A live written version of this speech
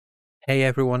Hey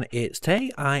everyone, it's Tay.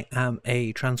 I am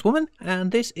a trans woman,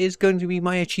 and this is going to be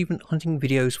my achievement hunting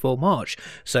videos for March.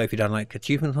 So if you don't like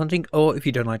achievement hunting, or if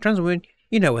you don't like trans women,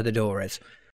 you know where the door is.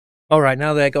 Alright,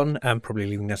 now they're gone, I'm probably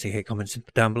leaving nasty hate comments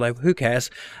down below, who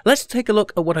cares? Let's take a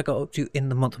look at what I got up to in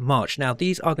the month of March. Now,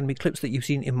 these are going to be clips that you've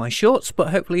seen in my shorts, but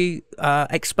hopefully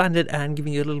expanded and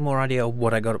giving you a little more idea of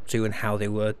what I got up to and how they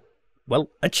were,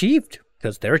 well, achieved,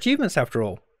 because they're achievements after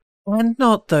all. And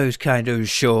not those kind of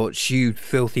shorts, you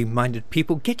filthy-minded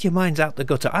people. Get your minds out the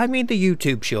gutter. I mean the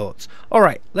YouTube shorts.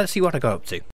 Alright, let's see what I got up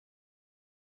to.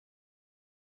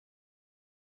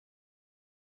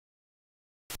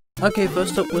 Okay,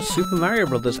 first up was Super Mario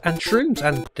Brothers and shrooms,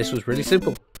 and this was really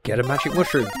simple. Get a magic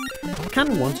mushroom.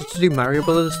 Ken wanted to do Mario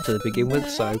Brothers to begin with,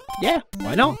 so yeah,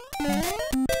 why not?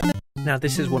 Now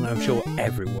this is one I'm sure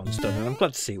everyone's done, and I'm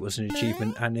glad to see it was an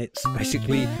achievement, and it's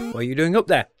basically what are you doing up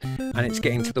there? And it's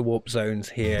getting to the warp zones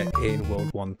here in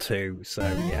World 1 2, so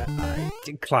yeah,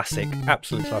 classic,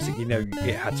 absolute classic, you know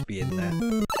it had to be in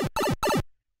there.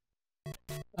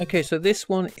 Okay, so this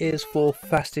one is for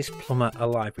Fastest Plumber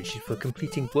Alive, which is for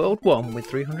completing World 1 with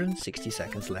 360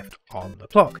 seconds left on the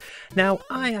clock. Now,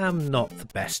 I am not the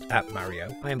best at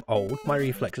Mario. I am old, my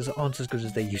reflexes aren't as good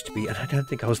as they used to be, and I don't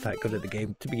think I was that good at the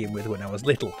game to begin with when I was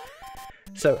little.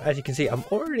 So, as you can see, I'm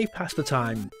already past the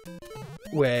time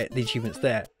where the achievement's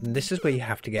there, and this is where you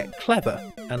have to get clever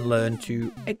and learn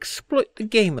to exploit the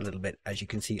game a little bit. As you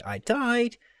can see, I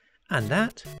died, and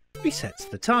that resets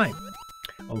the time.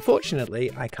 Unfortunately,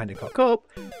 I kind of got up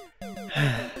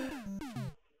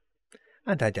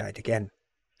and I died again.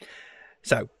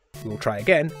 So we'll try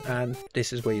again, and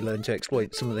this is where you learn to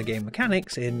exploit some of the game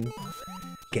mechanics in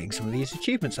getting some of these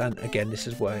achievements. And again, this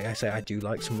is why I say I do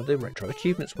like some of the retro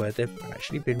achievements where they've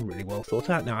actually been really well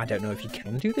thought out. Now, I don't know if you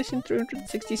can do this in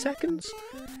 360 seconds,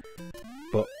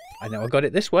 but I know I got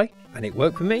it this way and it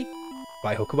worked for me.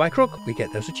 By hook or by crook, we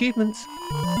get those achievements.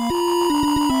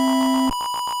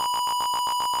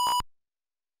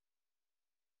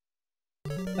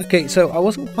 Okay, so I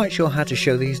wasn't quite sure how to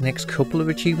show these next couple of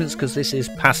achievements because this is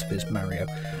Pacifist Mario.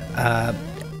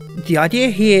 The idea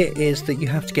here is that you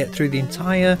have to get through the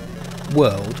entire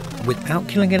world without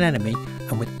killing an enemy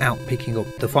and without picking up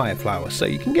the fire flower. So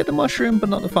you can get the mushroom but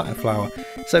not the fire flower.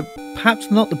 So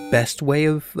perhaps not the best way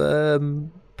of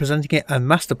presenting it, and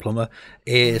Master Plumber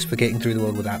is for getting through the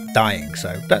world without dying.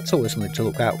 So that's always something to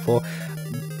look out for.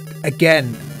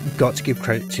 Again, got to give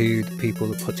credit to the people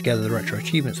that put together the retro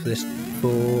achievements for this,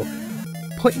 for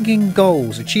putting in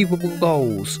goals, achievable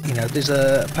goals. You know, there's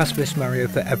a Pacifist Mario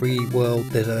for every world,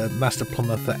 there's a Master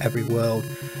Plumber for every world,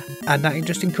 and that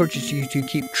just encourages you to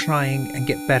keep trying and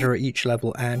get better at each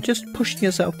level and just pushing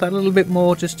yourself that little bit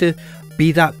more just to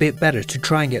be that bit better, to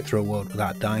try and get through a world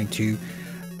without dying, to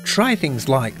try things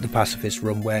like the Pacifist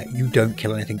run where you don't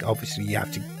kill anything. Obviously you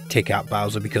have to take out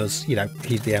Bowser because, you know,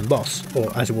 he's the end boss,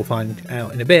 or as we'll find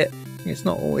out in a bit, it's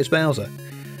not always Bowser.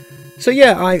 So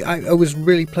yeah, I was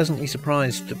really pleasantly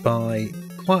surprised by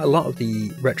quite a lot of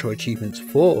the retro achievements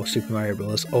for Super Mario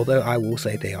Bros., although I will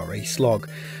say they are a slog.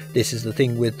 This is the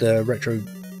thing with the retro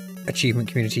achievement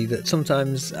community, that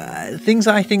sometimes things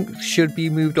I think should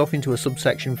be moved off into a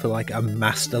subsection for like a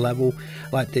master level.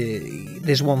 Like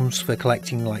there's ones for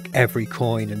collecting like every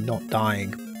coin and not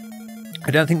dying.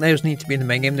 I don't think those need to be in the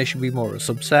main game, they should be more of a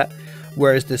subset.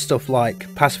 Whereas there's stuff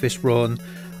like Pacifist Run,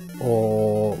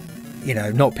 or, you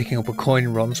know, not picking up a coin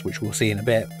runs, which we'll see in a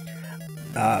bit.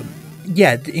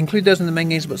 Yeah, include those in the main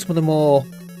games, but some of the more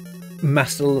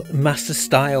master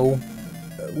style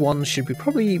ones should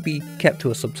probably be kept to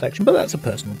a subsection, but that's a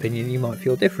personal opinion, you might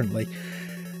feel differently.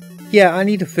 Yeah, I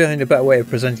need to find a better way of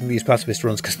presenting these pacifist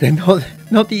runs because they're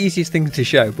not the easiest things to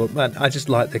show, but man, I just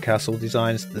like the castle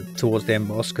designs towards the end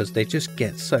boss because they just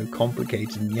get so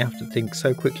complicated and you have to think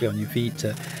so quickly on your feet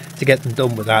to get them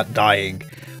done without dying.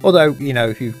 Although, you know,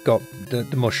 if you've got the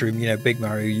mushroom, you know, Big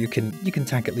Mario, you can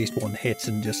tank at least one hit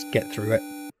and just get through it.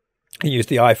 And use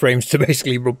the iframes to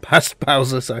basically run past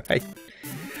Bowser, so hey.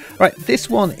 Right, this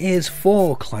one is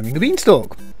for climbing a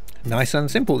beanstalk. Nice and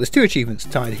simple. There's two achievements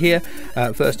tied here.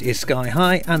 First is Sky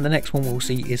High, and the next one we'll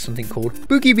see is something called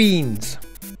Boogie Beans.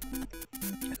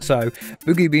 So,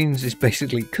 Boogie Beans is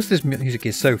basically, because this music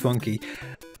is so funky,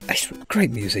 it's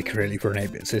great music really for an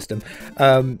 8-bit system.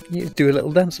 You do a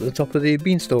little dance at the top of the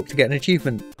beanstalk to get an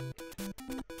achievement.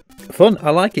 Fun, I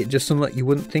like it, just something that you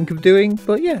wouldn't think of doing,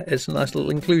 but yeah, it's a nice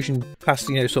little inclusion past,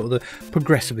 you know, sort of the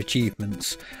progressive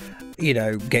achievements. You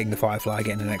know, getting the firefly,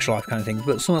 getting an extra life kind of thing,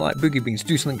 but something like Boogie Beans,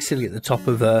 do something silly at the top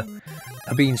of a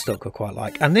beanstalk I quite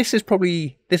like. And this is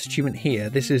probably, this achievement here,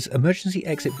 this is Emergency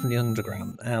Exit from the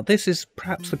Underground. Now this is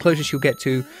perhaps the closest you'll get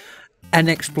to an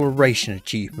exploration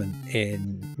achievement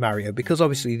in Mario, because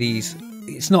obviously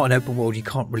it's not an open world, you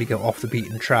can't really go off the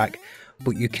beaten track,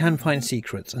 but you can find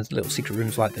secrets and little secret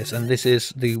rooms like this, and this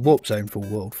is the warp zone for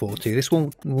World 4-2. This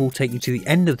one will take you to the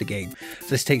end of the game, so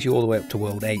this takes you all the way up to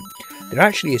World 8. There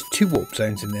actually is 2 warp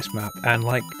zones in this map, and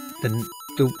like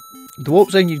the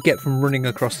warp zone you'd get from running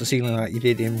across the ceiling like you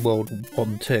did in World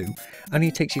 1-2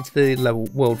 only takes you to the level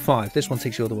World 5. This one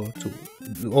takes you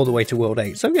all the way to World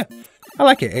 8. So yeah, I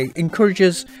like it. It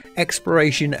encourages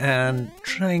exploration and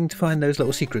trying to find those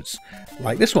little secrets,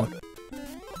 like this one.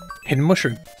 Hidden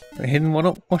mushroom. A hidden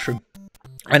one-up mushroom.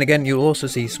 And again, you'll also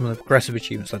see some of the progressive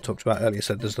achievements I talked about earlier.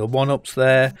 So there's the one-ups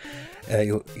there.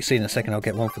 You'll see in a second I'll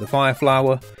get one for the fire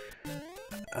flower.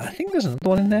 I think there's another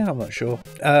one in there, I'm not sure.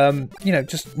 You know,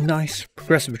 just nice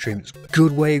progressive achievements.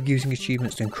 Good way of using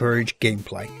achievements to encourage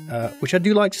gameplay, which I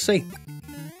do like to see.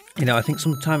 You know, I think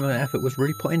some time and effort was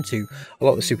really put into a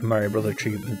lot of the Super Mario Bros.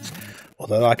 Achievements.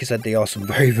 Although, like I said, they are some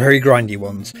very, very grindy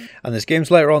ones. And there's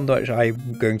games later on that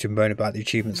I'm going to moan about the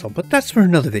achievements on, but that's for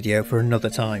another video, for another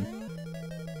time.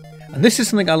 And this is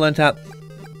something I learnt out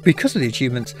because of the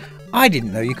achievements. I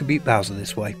didn't know you could beat Bowser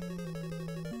this way.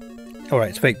 Alright,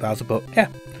 it's fake Bowser, but yeah.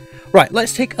 Right,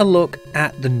 let's take a look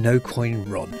at the no coin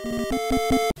run.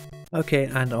 Okay,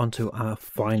 and on to our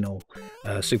final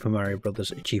Super Mario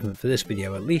Bros. Achievement for this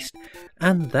video at least,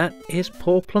 and that is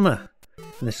Poor Plumber.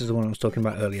 And this is the one I was talking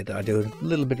about earlier that I do a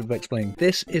little bit of explaining.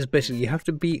 This is basically you have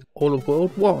to beat all of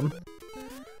World 1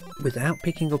 without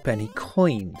picking up any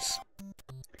coins.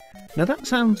 Now that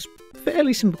sounds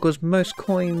fairly simple because most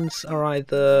coins are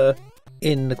either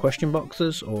in the question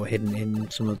boxes or hidden in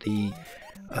some of the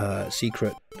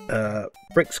secret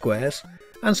brick squares,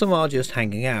 and some are just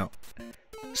hanging out.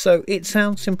 So it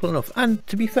sounds simple enough, and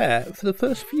to be fair, for the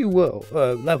first few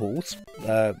levels,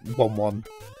 1-1,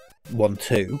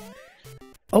 1-2,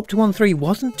 up to 1-3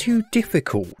 wasn't too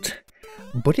difficult,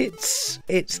 but there's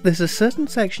a certain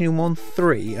section in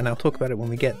 1-3, and I'll talk about it when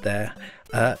we get there,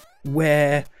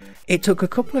 where it took a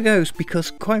couple of goes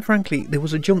because, quite frankly, there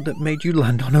was a jump that made you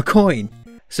land on a coin,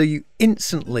 so you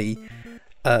instantly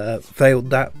failed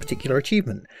that particular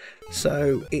achievement.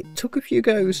 So it took a few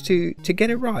goes to get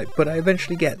it right, but I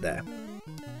eventually get there.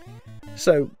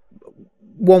 So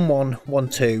 1-1,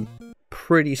 1-2,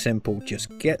 pretty simple,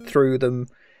 just get through them.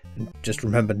 Just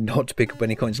remember not to pick up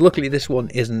any coins. Luckily this one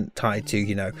isn't tied to,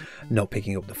 you know, not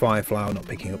picking up the fire flower, not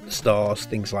picking up the stars,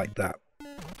 things like that.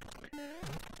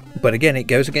 But again, it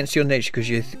goes against your nature because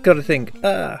you've got to think,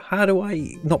 how do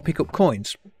I not pick up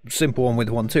coins? Simple one with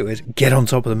 1-2 is get on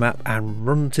top of the map and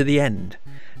run to the end.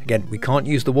 Again, we can't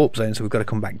use the warp zone, so we've got to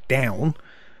come back down.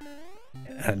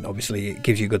 And obviously it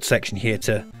gives you a good section here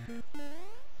to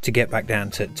get back down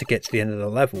to get to the end of the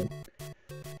level.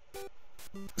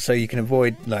 So you can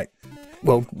avoid, like,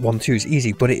 well, 1-2 is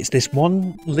easy, but it's this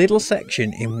one little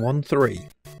section in 1-3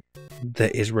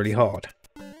 that is really hard.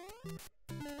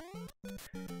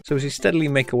 So as you steadily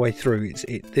make your way through,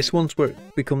 this one's where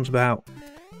it becomes about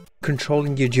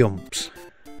controlling your jumps.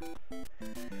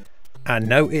 And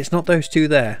no, it's not those two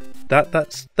there.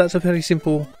 That's a fairly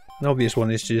simple and obvious one,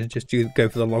 is to just go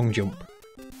for the long jump.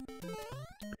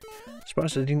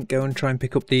 Surprised I didn't go and try and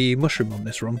pick up the mushroom on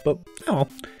this run, but oh well.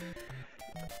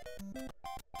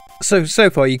 So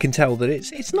far you can tell that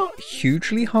it's not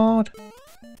hugely hard.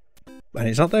 And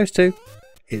it's not those two.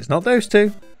 It's not those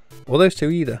two. Or those two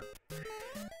either.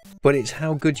 But it's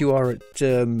how good you are at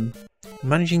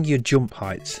managing your jump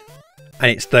heights.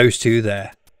 And it's those two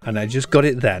there. And I just got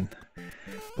it then.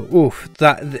 But oof,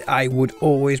 that I would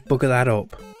always bugger that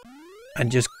up.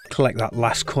 And just collect that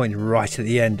last coin right at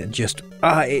the end. And just,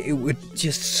 it would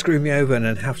just screw me over. And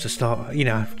I'd have to start, you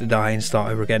know, have to die and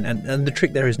start over again. And the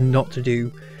trick there is not to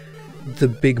do the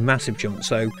big massive jump.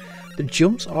 So the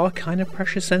jumps are kind of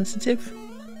pressure sensitive.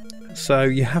 So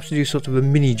you have to do sort of a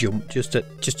mini jump just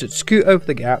to scoot over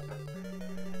the gap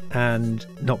and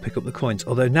not pick up the coins.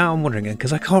 Although now I'm wondering,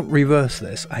 because I can't reverse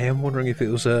this, I am wondering if it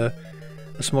was a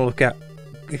small enough gap.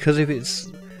 Because if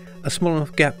it's a small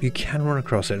enough gap, you can run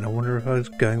across it. And I wonder if I was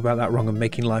going about that wrong and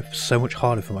making life so much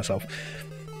harder for myself.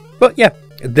 But yeah,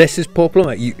 this is Poor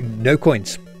Plumber. No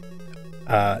coins.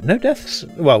 No deaths.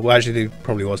 Well, actually, there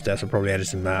probably was deaths. I probably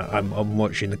edited them out. I'm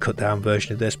watching the cut down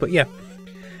version of this. But yeah.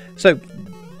 So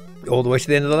all the way to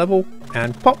the end of the level,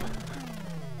 and pop,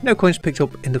 no coins picked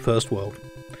up in the first world.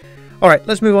 Alright,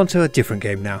 let's move on to a different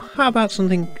game now. How about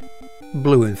something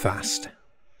blue and fast?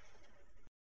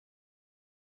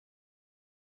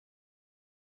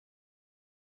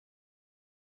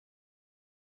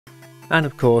 And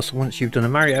of course, once you've done a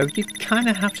Mario, you kind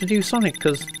of have to do Sonic,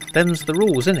 because them's the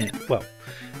rules, innit? Well,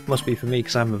 must be for me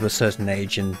because I'm of a certain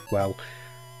age and, well,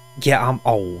 yeah, I'm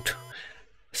old.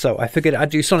 So I figured I'd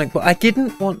do Sonic, but I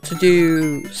didn't want to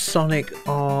do Sonic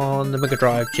on the Mega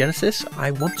Drive Genesis.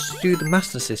 I wanted to do the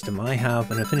Master System. I have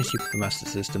an affinity for the Master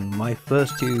System. My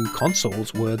first two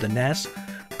consoles were the NES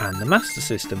and the Master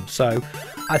System. So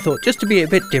I thought, just to be a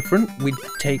bit different, we'd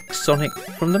take Sonic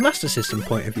from the Master System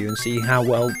point of view and see how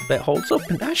well it holds up.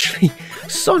 And actually,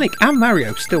 Sonic and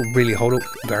Mario still really hold up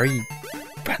very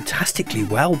fantastically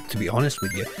well, to be honest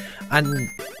with you. And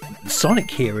Sonic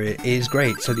here is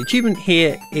great. So the achievement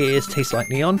here is Taste Like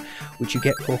Neon, which you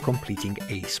get for completing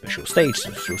a special stage.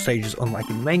 So special stages, unlike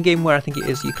in the main game where I think it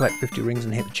is you collect 50 rings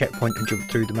and hit the checkpoint and jump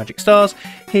through the magic stars,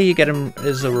 here you get them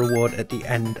as a reward at the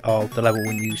end of the level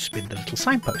when you spin the little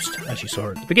signpost, as you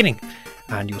saw at the beginning.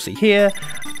 And you'll see here,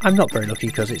 I'm not very lucky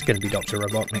because it's going to be Dr.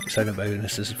 Robotnik, so no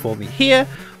bonuses for me here.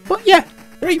 But yeah,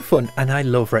 great fun, and I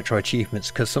love retro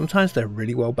achievements because sometimes they're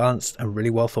really well balanced and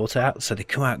really well thought out, so they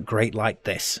come out great like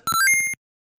this.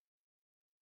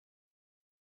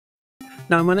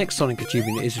 Now my next Sonic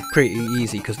achievement is pretty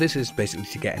easy because this is basically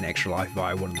to get an extra life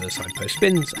via one of the signpost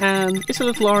spins, and it's a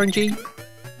little RNG,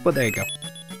 but there you go.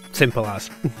 Simple as.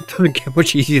 Doesn't get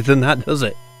much easier than that, does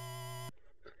it?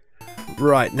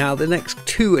 Right, now the next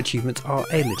two achievements are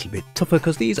a little bit tougher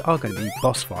because these are going to be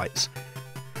boss fights.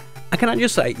 And can I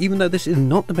just say, even though this is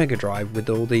not the Mega Drive with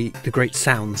all the great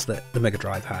sounds that the Mega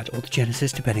Drive had, or the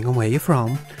Genesis depending on where you're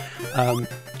from,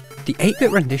 the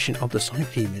 8-bit rendition of the Sonic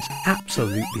theme is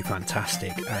absolutely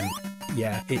fantastic, and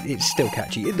yeah, it's still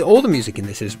catchy. All the music in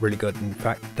this is really good. In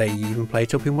fact, they even play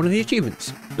it up in one of the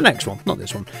achievements. The next one, not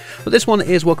this one. But this one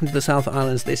is Welcome to the South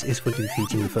Islands. This is for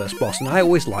defeating the first boss, and I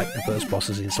always like the first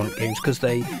bosses in Sonic games because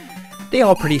they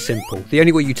are pretty simple. The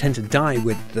only way you tend to die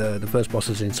with the first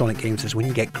bosses in Sonic games is when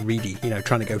you get greedy, you know,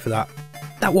 trying to go for that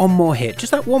one more hit.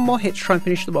 Just that one more hit to try and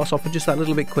finish the boss off just that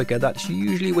little bit quicker. That's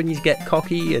usually when you get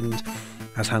cocky, and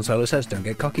as Han Solo says, don't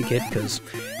get cocky, kid, because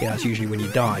yeah, that's usually when you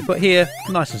die. But here,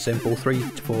 nice and simple, 3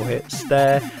 to 4 hits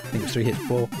there. I think it's 3 hits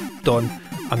before, done,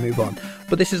 I move on.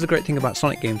 But this is the great thing about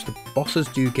Sonic games, the bosses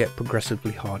do get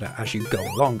progressively harder as you go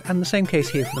along, and the same case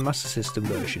here for the Master System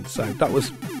version. So that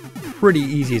was pretty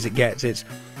easy as it gets. It's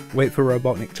wait for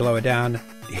Robotnik to lower down,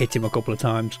 hit him a couple of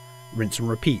times, rinse and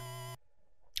repeat.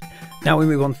 Now we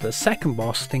move on to the second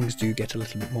boss, things do get a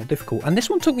little bit more difficult, and this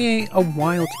one took me a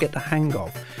while to get the hang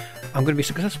of. I'm going to be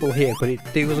successful here, but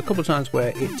there was a couple of times where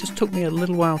it just took me a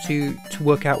little while to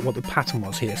work out what the pattern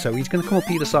was here. So he's going to come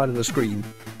up either side of the screen,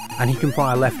 and he can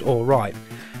fire left or right.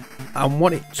 And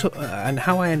what it took, and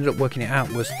how I ended up working it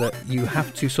out was that you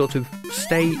have to sort of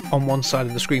stay on one side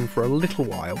of the screen for a little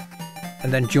while,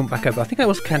 and then jump back over. I think I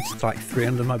was counted like 3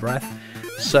 under my breath,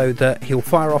 so that he'll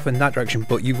fire off in that direction,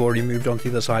 but you've already moved on to the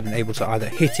other side and able to either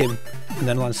hit him and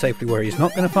then land safely where he's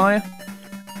not going to fire,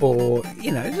 or,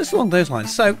 you know, just along those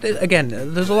lines. So again,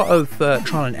 there's a lot of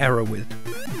trial and error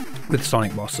with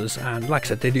Sonic bosses, and like I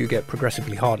said, they do get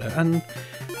progressively harder. And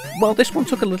well, this one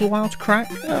took a little while to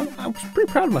crack. I was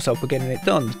pretty proud of myself for getting it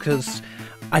done, because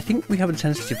I think we have a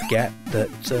tendency to forget that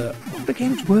the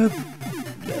games were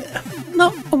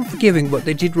not unforgiving, but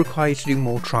they did require you to do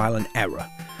more trial and error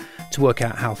to work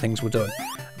out how things were done.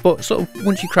 But sort of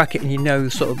once you crack it and you know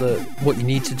sort of what you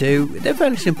need to do, they're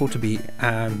fairly simple to beat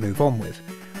and move on with.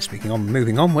 Speaking of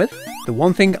moving on with, the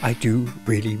one thing I do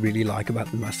really like about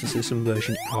the Master System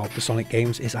version of the Sonic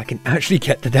games is I can actually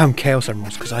get the damn Chaos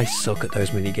Emeralds, because I suck at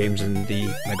those mini games in the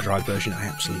Mega Drive version, I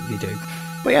absolutely do.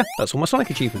 But yeah, that's all my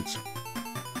Sonic achievements.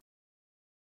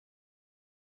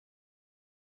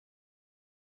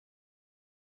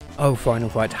 Oh, Final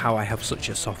Fight, how I have such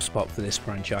a soft spot for this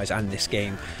franchise and this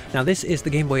game. Now this is the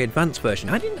Game Boy Advance version.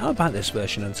 I didn't know about this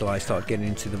version until I started getting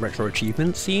into the retro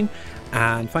achievement scene,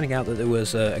 and finding out that there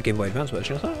was a Game Boy Advance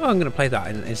version. I thought, oh, I'm going to play that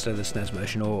instead of the SNES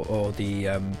version, or the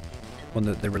one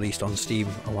that they released on Steam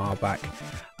a while back.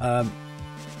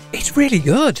 It's really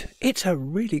good. It's a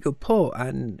really good port,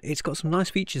 and it's got some nice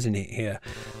features in it here.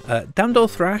 Damned or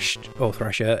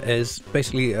Thrasher is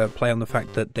basically a play on the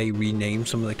fact that they renamed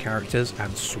some of the characters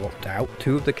and swapped out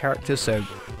 2 of the characters, so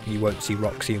you won't see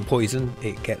Roxy and Poison.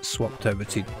 It gets swapped over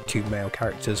to 2 male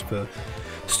characters for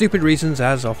stupid reasons,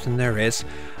 as often there is.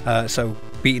 So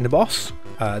beating the boss,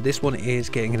 this one is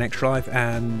getting an extra life,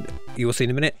 and you will see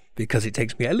in a minute, because it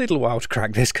takes me a little while to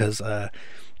crack this, because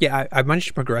yeah, I managed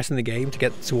to progress in the game to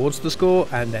get towards the score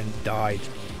and then died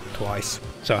twice,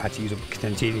 so I had to use a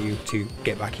continue to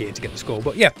get back here to get the score.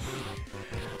 But yeah,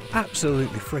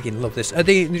 absolutely friggin' love this.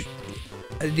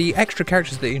 The extra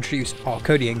characters that they introduced are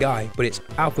Cody and Guy, but it's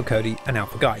Alpha Cody and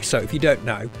Alpha Guy. So if you don't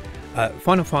know,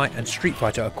 Final Fight and Street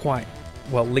Fighter are quite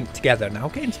well linked together. Now I'll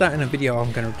get into that in a video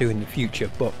I'm going to do in the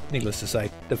future, but needless to say,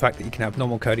 the fact that you can have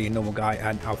normal Cody and normal Guy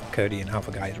and Alpha Cody and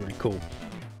Alpha Guy is really cool.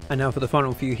 And now for the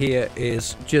final few here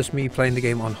is just me playing the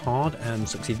game on hard and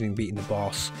succeeding in beating the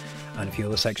boss and a few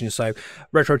other sections. So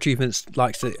Retro Achievements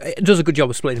it does a good job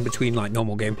of splitting between like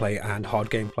normal gameplay and hard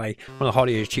gameplay. One of the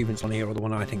harder achievements on here, or the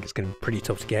one I think is going to be pretty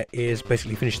tough to get, is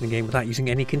basically finishing the game without using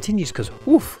any continues, because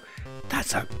oof,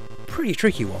 that's a pretty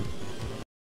tricky one.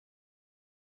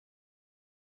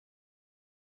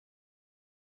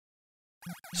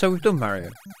 So we've done Mario,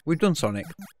 we've done Sonic,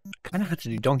 kind of had to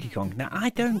do Donkey Kong. Now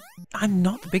I'm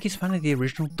not the biggest fan of the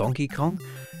original Donkey Kong,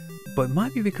 but it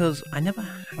might be because I never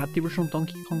had the original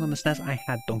Donkey Kong on the SNES. I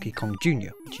had Donkey Kong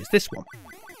Jr., which is this one.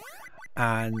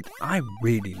 And I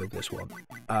really love this one.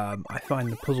 I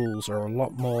find the puzzles are a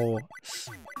lot more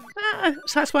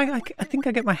satisfying. I think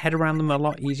I get my head around them a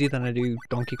lot easier than I do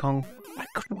Donkey Kong. I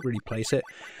couldn't really place it.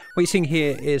 What you're seeing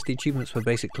here is the achievements for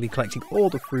basically collecting all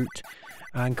the fruit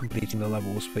and completing the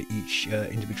levels for each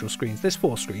individual screens. There's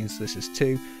 4 screens, this is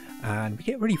 2, and we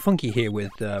get really funky here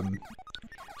with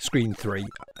screen 3.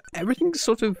 Everything's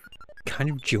sort of kind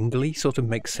of jungly, sort of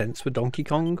makes sense for Donkey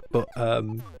Kong, but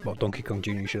well, Donkey Kong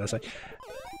Jr. should I say.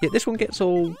 Yeah, this one gets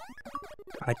all,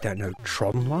 I don't know,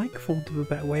 Tron-like, for want of a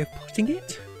better way of putting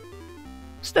it.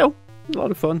 Still, a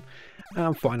lot of fun.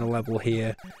 And final level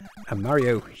here, and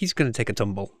Mario, he's going to take a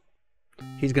tumble.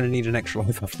 He's going to need an extra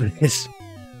life after this.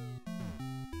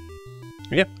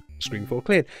 Yep, screen 4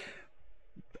 cleared.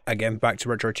 Again, back to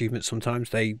Retro Achievements, sometimes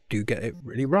they do get it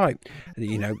really right.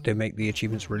 You know, they make the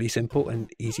achievements really simple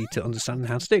and easy to understand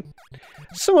how to do.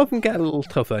 Some of them get a little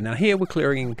tougher. Now here we're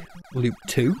clearing loop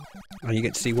 2, and you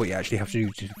get to see what you actually have to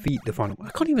do to defeat the final, I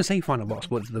can't even say final boss,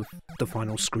 but the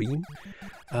final screen.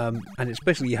 And it's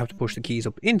basically you have to push the keys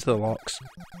up into the locks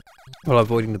while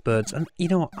avoiding the birds. And you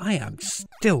know what, I have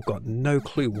still got no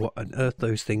clue what on earth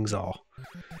those things are.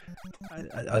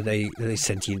 Are they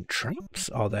sentient traps?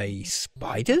 Are they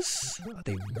spiders? Are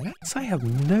they rats? I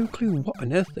have no clue what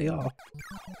on earth they are.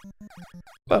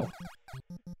 Well,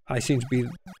 I seem to be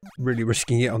really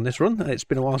risking it on this run. It's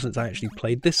been a while since I actually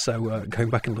played this, so going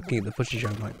back and looking at the footage,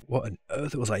 I'm like, what on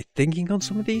earth was I thinking on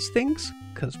some of these things?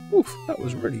 Because, woof, that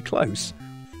was really close.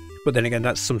 But then again,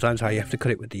 that's sometimes how you have to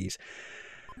cut it with these.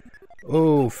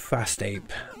 Oh, Fast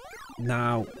Ape.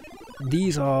 Now,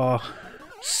 these are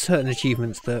certain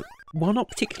achievements that, while not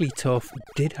particularly tough,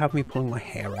 did have me pulling my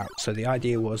hair out. So the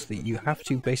idea was that you have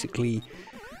to basically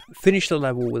finish the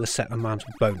level with a set amount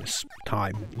of bonus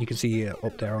time. You can see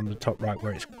up there on the top right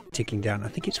where it's ticking down. I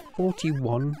think it's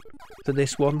 41 for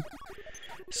this one.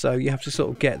 So you have to sort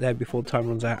of get there before the time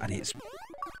runs out, and it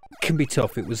can be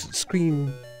tough. It was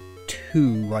screen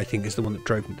 2, I think, is the one that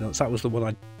drove me nuts. That was the one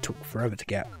I took forever to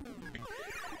get.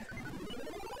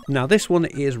 Now this one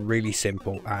is really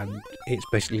simple, and it's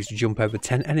basically to jump over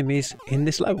 10 enemies in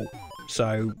this level.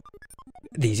 So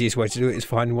the easiest way to do it is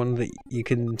find one that you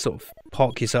can sort of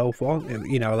park yourself on,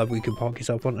 you know, a level you can park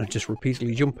yourself on, and just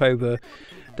repeatedly jump over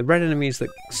the red enemies that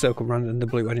circle around and the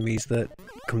blue enemies that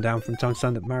come down from time to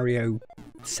time that Mario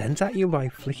sends at you by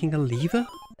flicking a lever.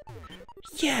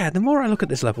 Yeah, the more I look at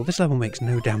this level makes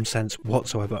no damn sense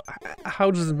whatsoever.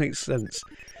 How does it make sense?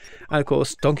 And of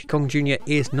course, Donkey Kong Jr.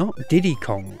 is not Diddy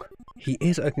Kong. He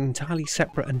is an entirely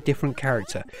separate and different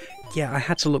character. Yeah, I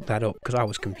had to look that up because I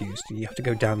was confused. You have to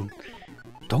go down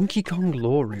Donkey Kong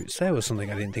lore routes. There was something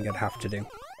I didn't think I'd have to do.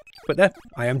 But there,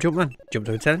 I am Jumpman. Jumped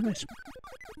over 10 enemies.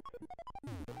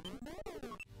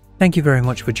 Thank you very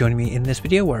much for joining me in this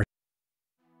video where